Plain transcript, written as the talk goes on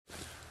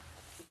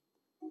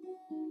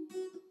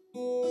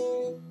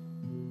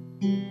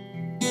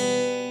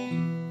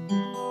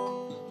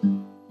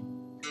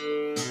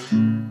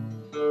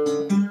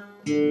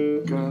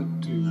Got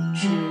to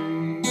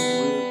change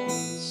with the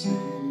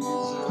seasons.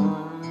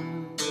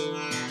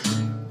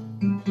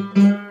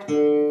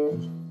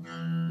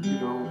 You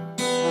don't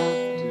have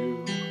to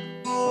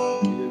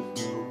give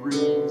no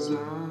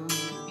reasons.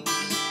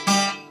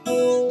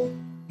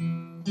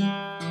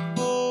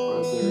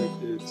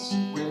 Whether it's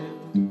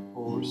wind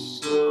or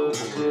snow or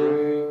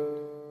rain,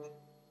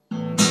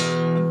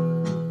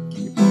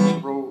 keep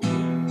on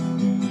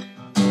rolling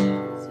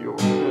with your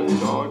pet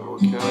dog or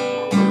cat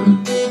or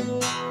bird.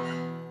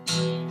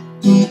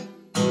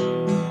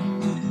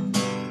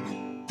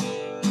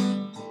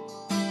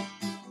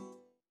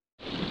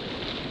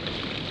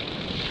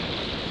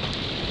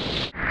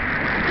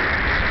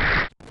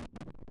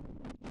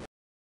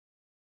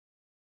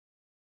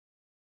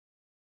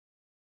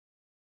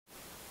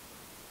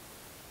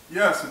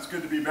 Yes, it's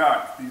good to be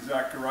back. The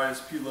Zacharias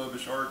P.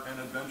 Lovish Art and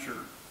Adventure.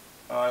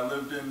 I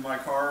lived in my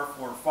car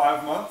for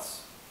 5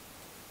 months,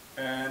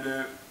 and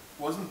it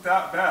wasn't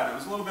that bad. It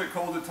was a little bit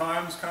cold at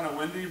times, kind of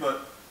windy,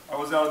 but I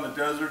was out in the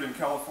desert in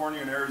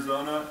California and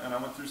Arizona, and I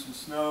went through some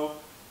snow,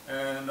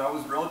 and I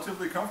was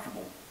relatively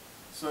comfortable.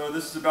 So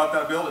this is about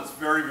that build. It's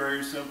very,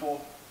 very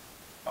simple,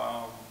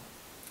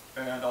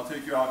 and I'll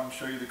take you out and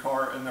show you the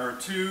car. And there are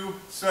two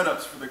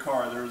setups for the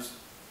car. There's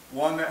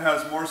one that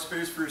has more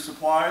space for your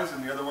supplies,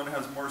 and the other one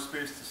has more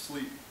space to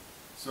sleep.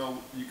 So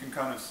you can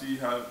kind of see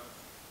how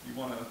you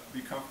want to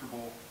be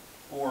comfortable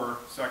or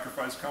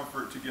sacrifice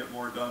comfort to get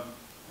more done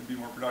and be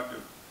more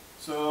productive.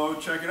 So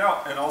check it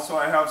out. And also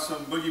I have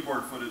some boogie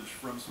board footage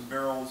from some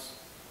barrels.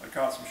 I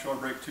caught some shore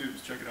brake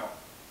tubes. Check it out.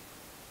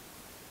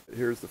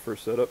 Here's the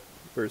first setup.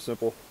 Very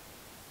simple.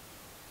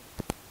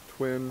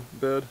 Twin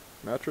bed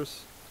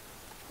mattress.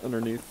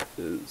 Underneath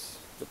is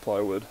the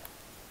plywood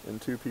in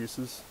 2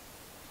 pieces.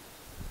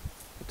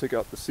 I took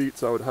out the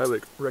seats. I would highly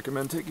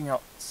recommend taking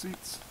out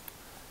seats.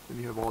 Then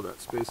you have all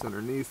that space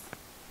underneath.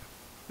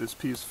 This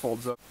piece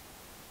folds up.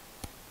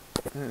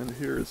 And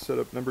here is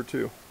setup number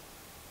 2.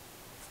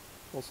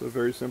 Also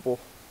very simple.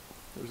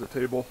 There's a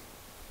table,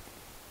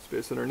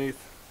 space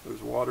underneath,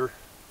 there's water.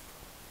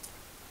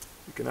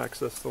 You can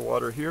access the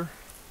water here.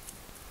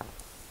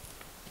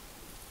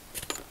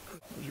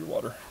 There's your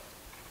water.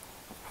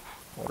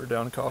 Water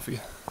down coffee.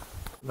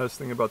 The nice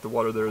thing about the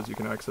water there is you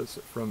can access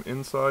it from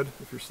inside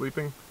if you're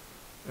sleeping,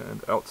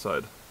 and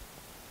outside.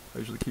 I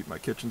usually keep my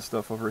kitchen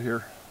stuff over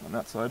here on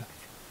that side.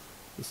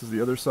 This is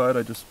the other side.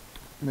 I just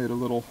made a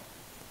little,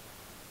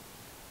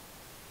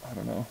 I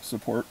don't know,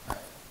 support.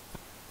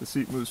 The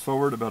seat moves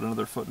forward about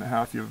another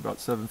 1.5 feet. You have about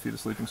 7 feet of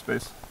sleeping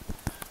space.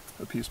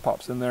 A piece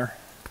pops in there.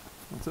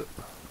 That's it.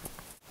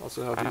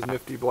 Also have these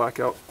nifty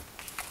blackout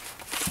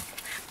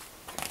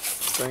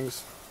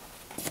things.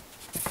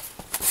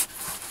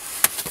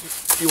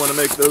 You want to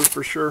make those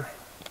for sure.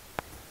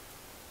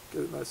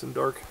 Get it nice and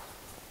dark.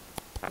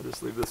 I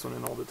just leave this one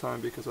in all the time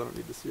because I don't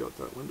need to see out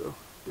that window,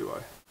 do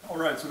I?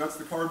 Alright, so that's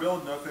the car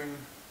build, nothing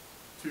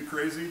too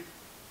crazy.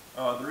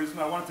 The reason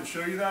I wanted to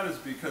show you that is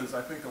because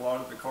I think a lot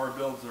of the car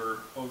builds are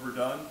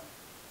overdone.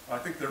 I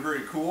think they're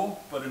very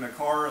cool, but in a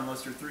car,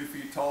 unless you're 3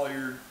 feet tall,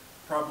 you're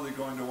probably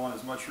going to want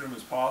as much room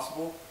as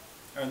possible.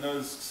 And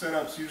those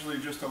setups usually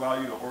just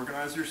allow you to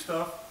organize your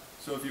stuff.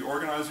 So if you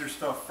organize your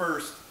stuff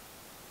first,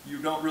 you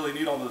don't really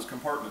need all those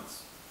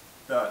compartments.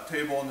 That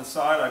table on the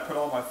side, I put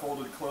all my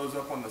folded clothes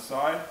up on the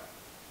side.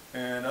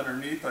 And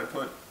underneath I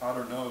put, I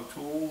don't know,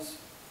 tools,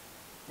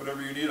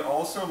 whatever you need.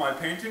 Also, my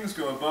paintings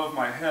go above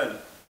my head,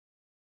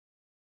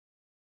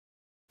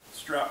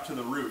 strapped to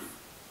the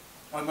roof.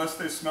 Unless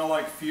they smell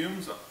like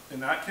fumes, in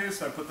that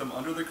case I put them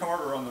under the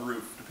car or on the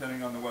roof,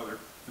 depending on the weather.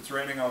 If it's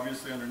raining,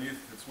 obviously underneath.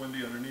 If it's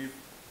windy, underneath.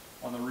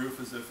 On the roof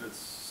as if it's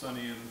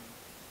sunny and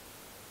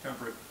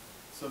temperate.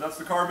 So that's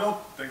the car build.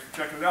 Thanks for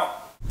checking it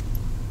out.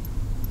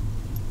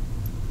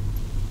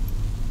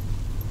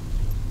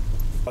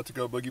 About to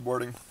go boogie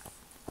boarding.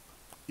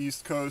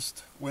 East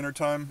Coast,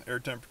 wintertime, air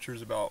temperature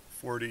is about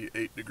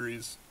 48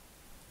 degrees.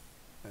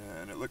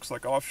 And it looks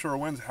like offshore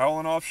winds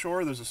howling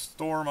offshore. There's a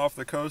storm off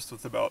the coast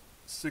with about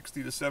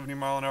 60 to 70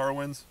 mile an hour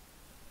winds.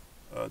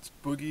 It's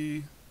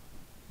Boogie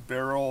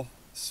Barrel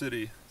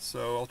City,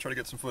 so I'll try to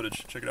get some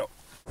footage. Check it out.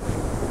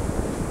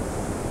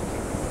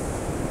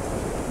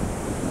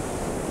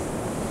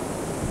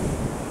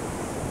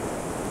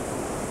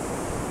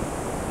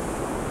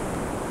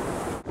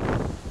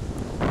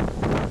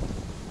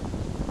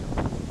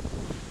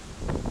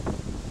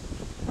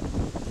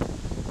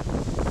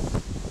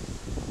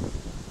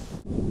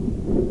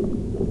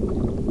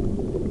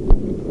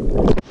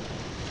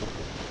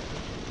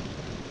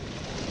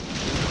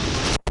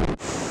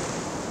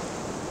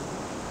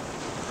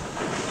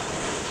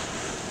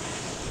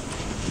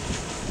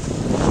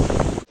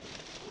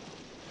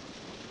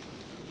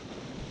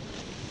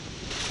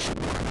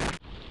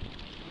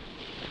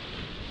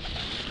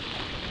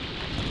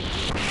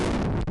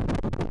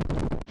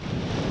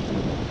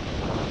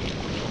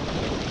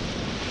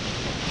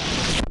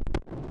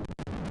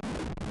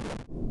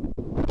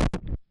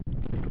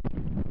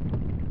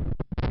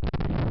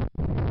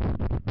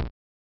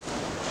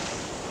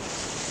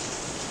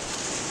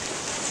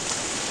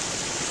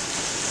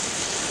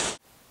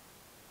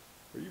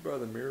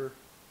 the mirror.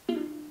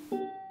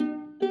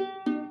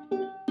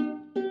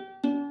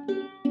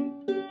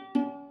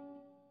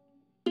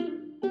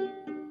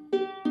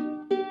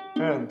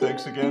 And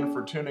thanks again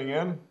for tuning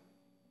in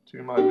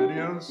to my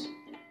videos.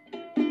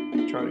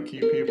 Try to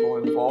keep people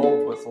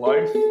involved with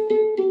life.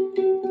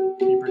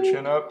 Keep your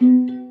chin up.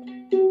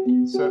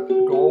 Set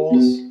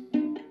goals.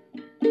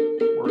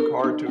 Work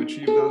hard to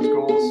achieve those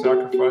goals.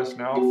 Sacrifice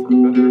now for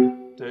a better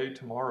day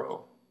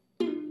tomorrow.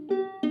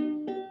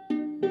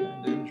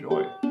 And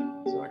enjoy.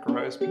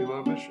 Zacharias P.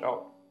 Lobish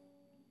out.